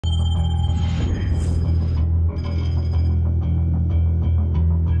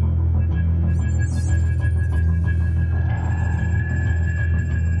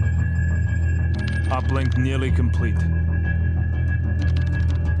nearly complete.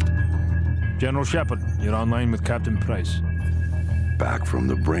 General Shepard, you're online with Captain Price. Back from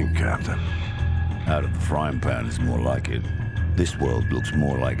the brink, Captain. Out of the frying pan is more like it. This world looks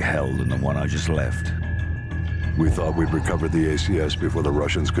more like hell than the one I just left. We thought we'd recovered the ACS before the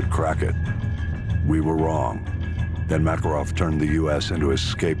Russians could crack it. We were wrong. Then Makarov turned the US into his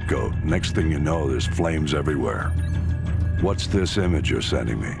scapegoat. Next thing you know, there's flames everywhere. What's this image you're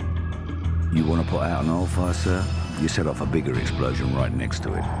sending me? You want to put out an oil fire, sir? You set off a bigger explosion right next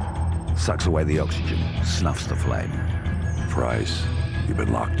to it. Sucks away the oxygen, snuffs the flame. Price, you've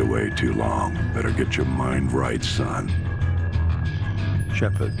been locked away too long. Better get your mind right, son.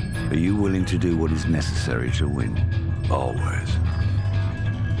 Shepard, are you willing to do what is necessary to win? Always.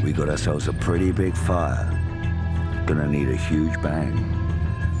 We got ourselves a pretty big fire. Gonna need a huge bang.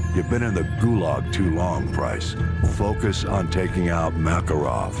 You've been in the gulag too long, Price. Focus on taking out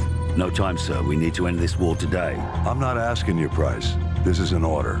Makarov. No time, sir. We need to end this war today. I'm not asking you, Price. This is an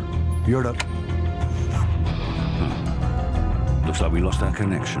order. You're to... Looks like we lost our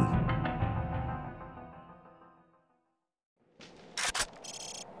connection.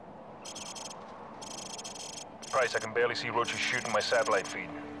 Price, I can barely see Roach shooting my satellite feed.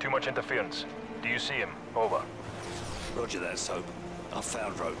 Too much interference. Do you see him? Over. Roger that, Soap. I've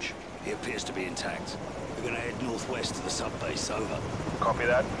found Roach. He appears to be intact. We're gonna head northwest to the sub-base. Over. Copy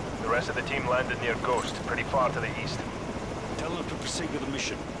that. The rest of the team landed near Ghost, pretty far to the east. Tell them to proceed with the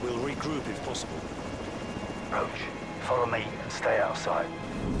mission. We'll regroup if possible. Roach, follow me and stay outside.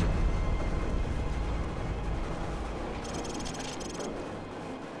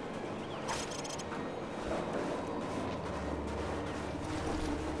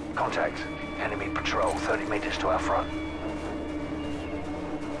 Contact. Enemy patrol 30 meters to our front.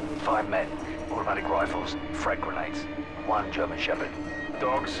 5 men, automatic rifles, frag grenades. 1 German Shepherd.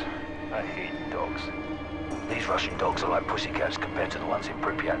 Dogs? I hate dogs. These Russian dogs are like pussycats compared to the ones in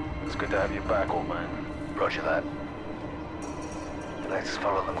Pripyat. It's good to have you back, old man. Roger that. Let's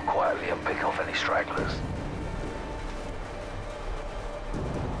follow them quietly and pick off any stragglers.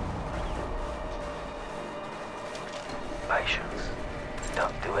 Patience.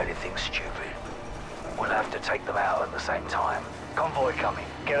 Don't do anything stupid. We'll have to take them out at the same time. Convoy coming.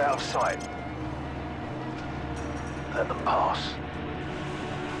 Get out of sight. Let them pass.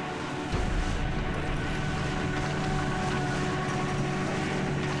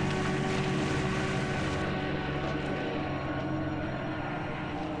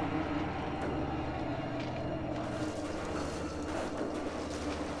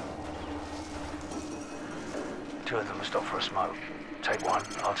 Two of them will stop for a smoke. Take one,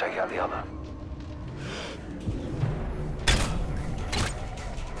 I'll take out the other.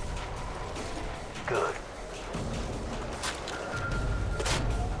 Good.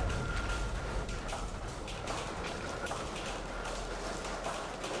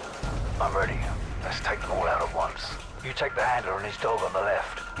 I'm ready. Let's take them all out at once. You take the handler and his dog on the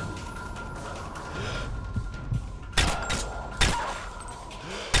left.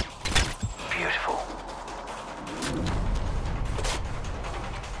 Beautiful.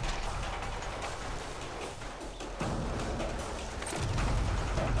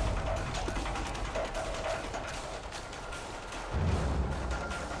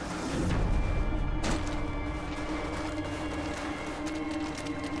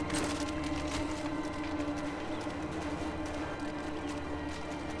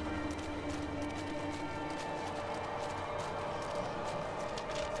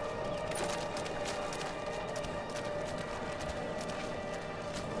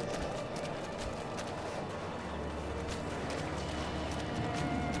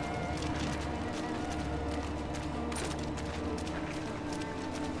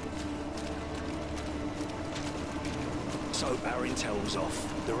 So, our intel was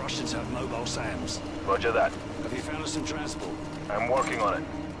off. The Russians have mobile SAMs. Roger that. Have you found us some transport? I'm working on it.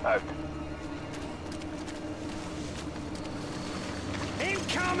 Out.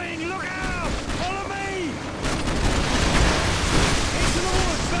 Incoming! Look out! Follow me! Into the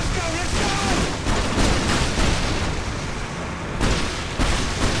woods! Let's go! Let's go!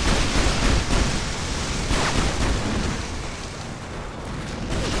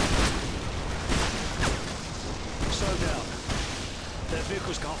 Slow down. Their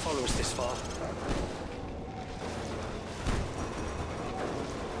vehicles can't follow us this far.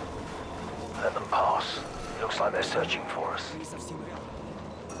 Let them pass. Looks like they're searching for us.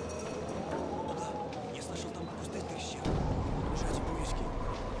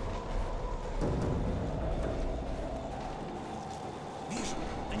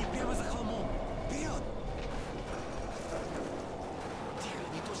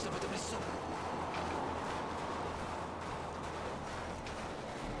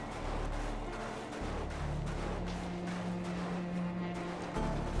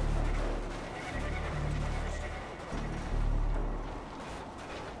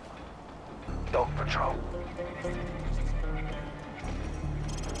 patrol.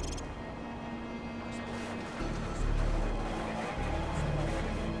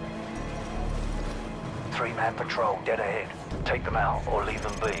 Three-man patrol dead ahead. Take them out or leave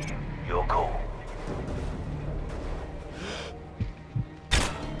them be. Your call.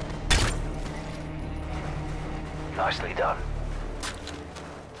 Nicely done.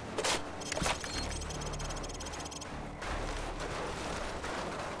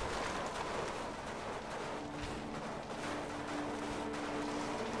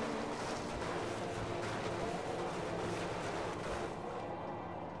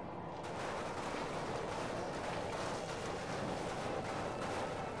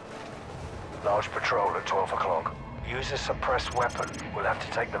 Large patrol at 12 o'clock. Use a suppressed weapon. We'll have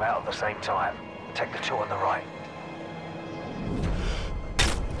to take them out at the same time. Take the two on the right.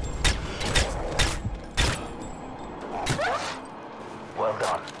 Well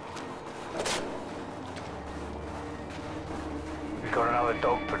done. We've got another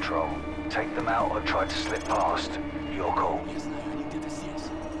dog patrol. Take them out or try to slip past. Your call.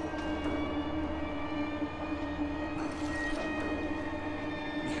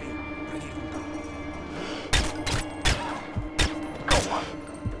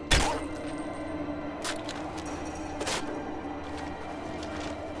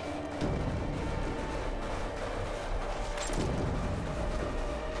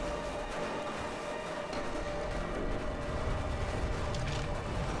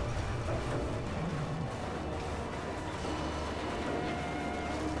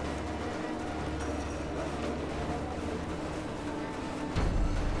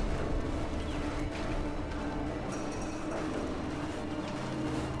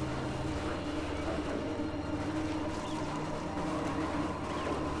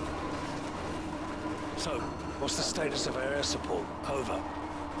 So, what's the status of our air support? Over.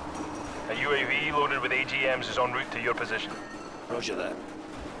 A UAV loaded with AGMs is en route to your position. Roger that.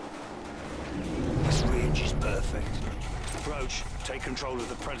 This range is perfect. Roach, take control of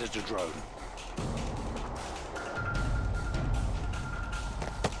the Predator drone.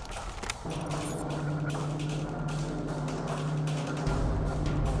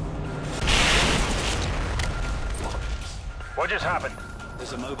 What just happened?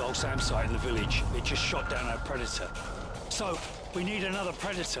 There's a mobile SAM site in the village. It just shot down our Predator. So, we need another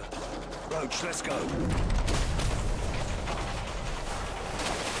Predator. Roach, let's go.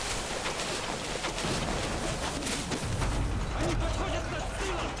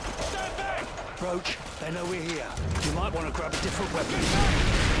 Roach, they know we're here. You might want to grab a different weapon.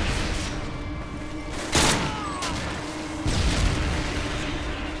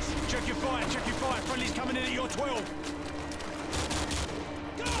 Check your fire, check your fire. Friendly's coming in at your 12.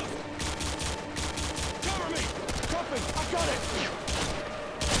 Go! Cover me! Copy, I've got it!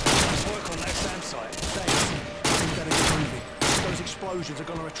 Nice work on that SAM site. Thanks. We better get moving. Those explosions are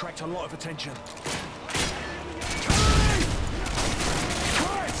going to attract a lot of attention.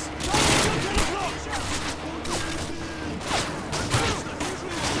 Chris! Jump to the block!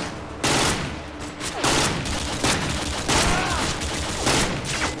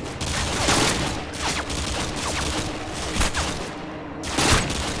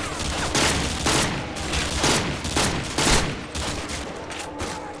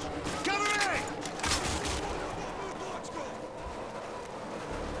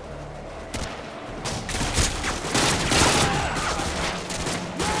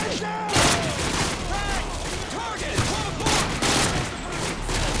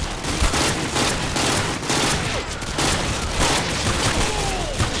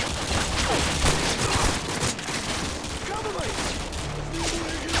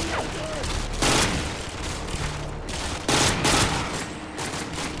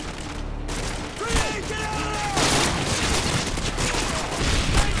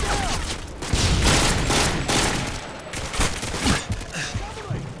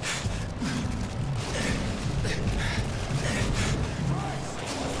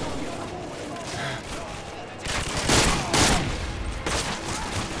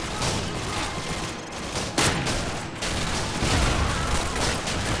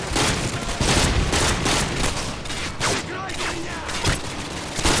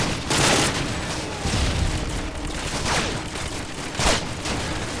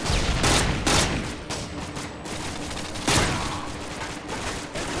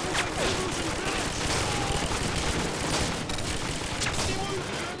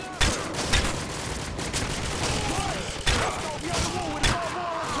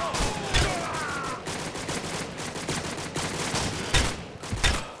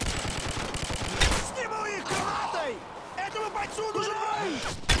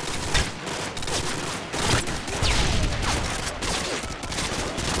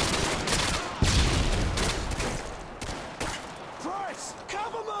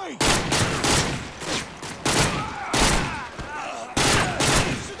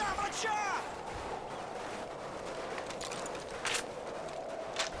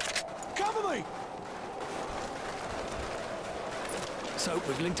 Cover me! So,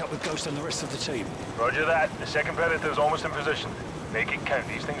 we've linked up with Ghost and the rest of the team. Roger that. The second Predator's almost in position. Make it count.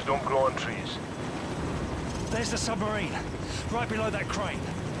 These things don't grow on trees. There's the submarine, right below that crane.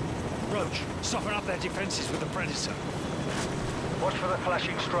 Roach, soften up their defenses with the Predator. Watch for the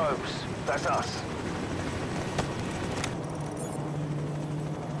flashing strobes. That's us.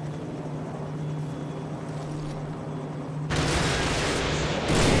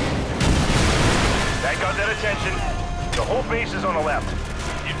 That got their attention. The whole base is on the left.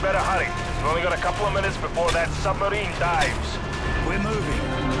 You'd better hurry. We've only got a couple of minutes before that submarine dives. We're moving.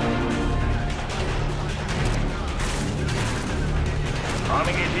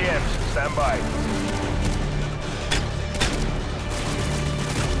 Arming ATMs. Stand by.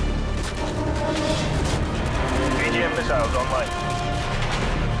 AGM missiles online.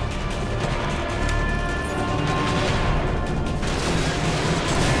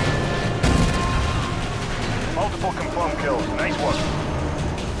 Multiple confirmed kills. Nice work.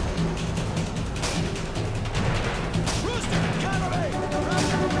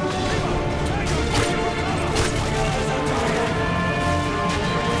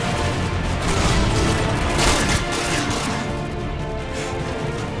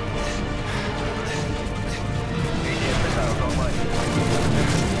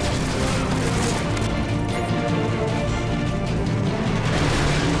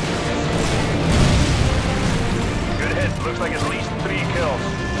 Looks like at least 3 kills.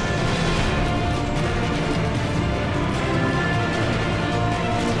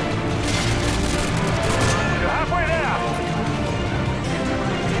 You're halfway there!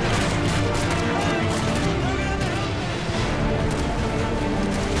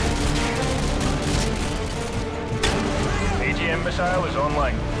 AGM missile is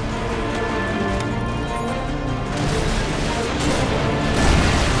online.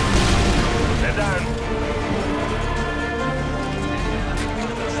 They're down.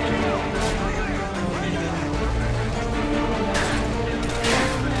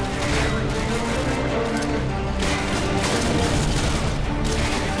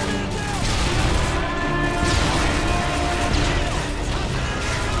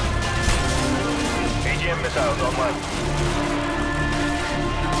 Missiles online.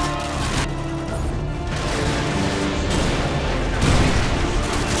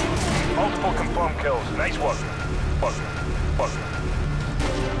 Multiple confirmed kills. Nice work. Work.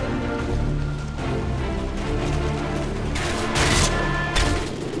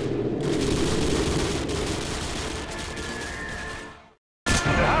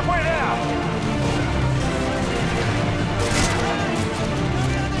 They're halfway there!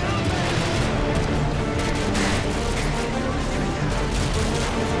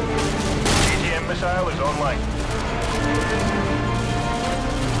 Missile is online.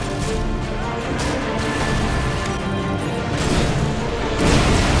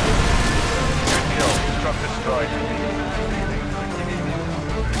 Good kill. Truck destroyed.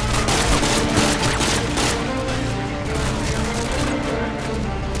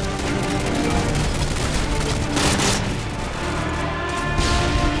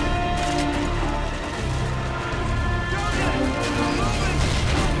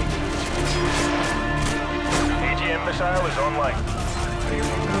 Missile is online.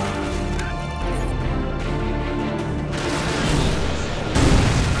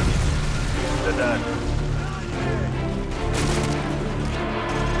 They're done.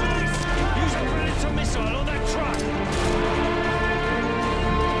 Use a Predator missile on that truck!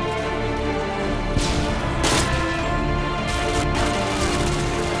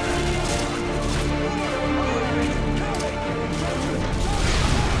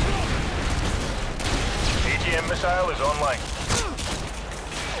 AGM missile is online.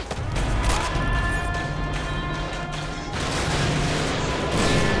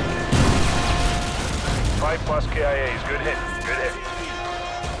 5+ KIAs. Good hit. Good hit.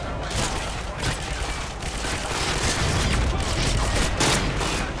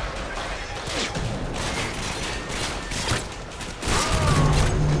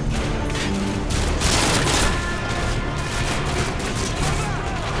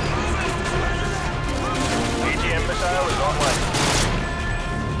 AGM missile is online.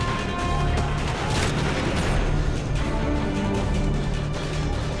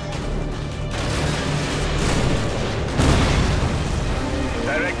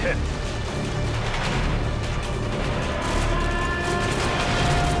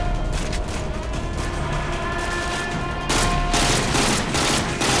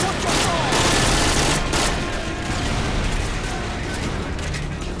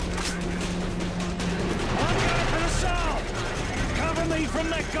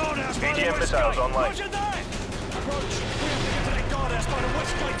 that guardhouse by the AGM west missiles gate. online. Roger that! Roach, we have to get to that guardhouse by the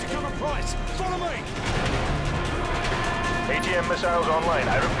west gate to cover Price. Follow me! AGM missiles online.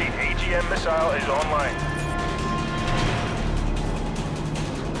 I repeat, AGM missile is online.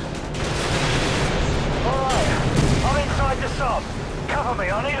 Alright, I'm inside the sub. Cover me,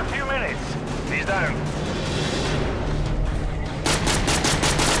 I need a few minutes. He's down.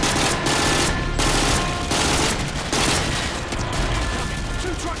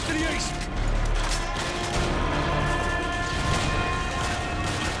 Two trucks to the east!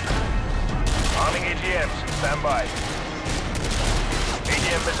 Arming AGMs. Stand by.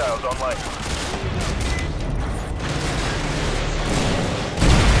 AGM missiles online.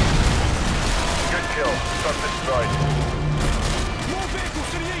 Good kill. Truck destroyed. More vehicles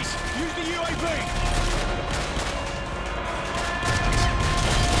to the east! Use the UAV!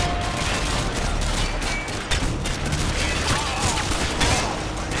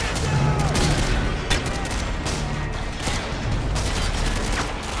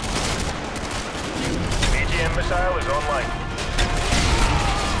 AGM missile is online.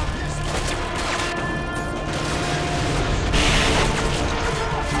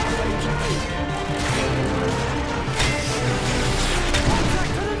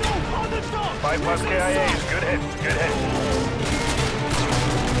 Contact to the north! On the stop! 5+ KIAs. Good hit. Good hit.